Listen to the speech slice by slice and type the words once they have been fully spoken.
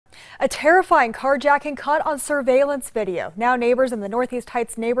A terrifying carjacking caught on surveillance video. Now neighbors in the Northeast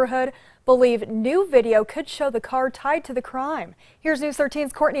Heights neighborhood believe new video could show the car tied to the crime. Here's News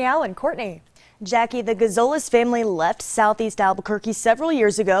 13's Courtney Allen. Courtney. Jackie, the Gonzalez family left Southeast Albuquerque several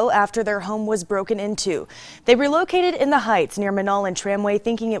years ago after their home was broken into. They relocated in the Heights near Manal and Tramway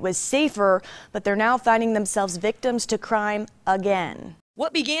thinking it was safer, but they're now finding themselves victims to crime again.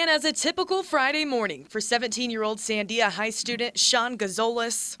 What began as a typical Friday morning for 17-year-old Sandia High student Sean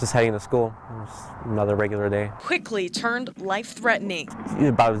Gonzalez just heading to school. It was another regular day. Quickly turned life-threatening. He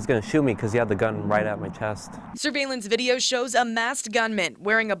was going to shoot me because he had the gun right at my chest. Surveillance video shows a masked gunman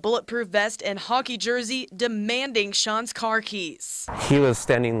wearing a bulletproof vest and hockey jersey demanding Sean's car keys. He was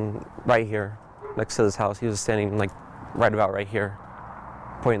standing right here next to this house. He was standing like right about right here,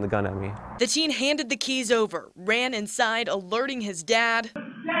 pointing the gun at me. The teen handed the keys over, ran inside, alerting his dad,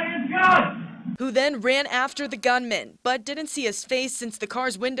 who then ran after the gunman, but didn't see his face since the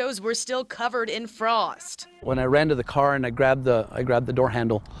car's windows were still covered in frost. When I ran to the car and I grabbed the door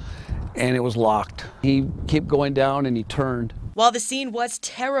handle, and it was locked. He kept going down and he turned. While the scene was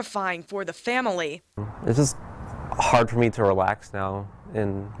terrifying for the family, it's just hard for me to relax now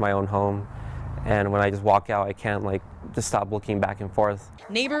in my own home. And when I just walk out, I can't just stop looking back and forth.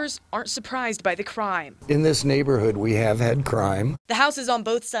 Neighbors aren't surprised by the crime. In this neighborhood, we have had crime. The houses on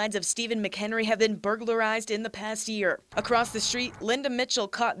both sides of Stephen McHenry have been burglarized in the past year. Across the street, Linda Mitchell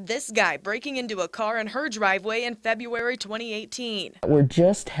caught this guy breaking into a car in her driveway in February 2018. We're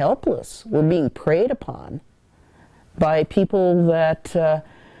just helpless. We're being preyed upon by people that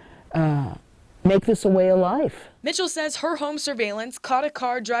make this a way of life. Mitchell says her home surveillance caught a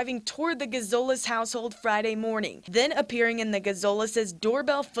car driving toward the Gonzalez household Friday morning, then appearing in the Gonzalez's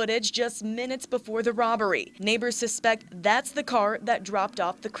doorbell footage just minutes before the robbery. Neighbors suspect that's the car that dropped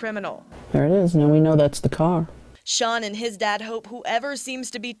off the criminal. There it is. Now we know that's the car. Sean and his dad hope whoever seems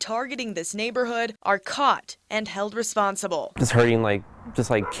to be targeting this neighborhood are caught and held responsible. Just hurting just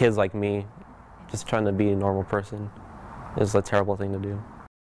like kids like me, just trying to be a normal person is a terrible thing to do.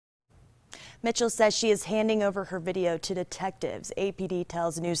 Mitchell says she is handing over her video to detectives. APD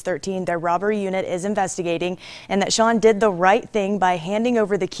tells News 13 their robbery unit is investigating and that Sean did the right thing by handing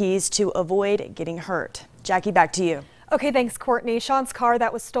over the keys to avoid getting hurt. Jackie, back to you. Okay, thanks, Courtney. Sean's car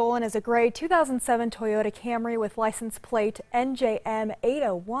that was stolen is a gray 2007 Toyota Camry with license plate NJM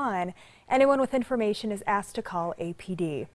 801. Anyone with information is asked to call APD.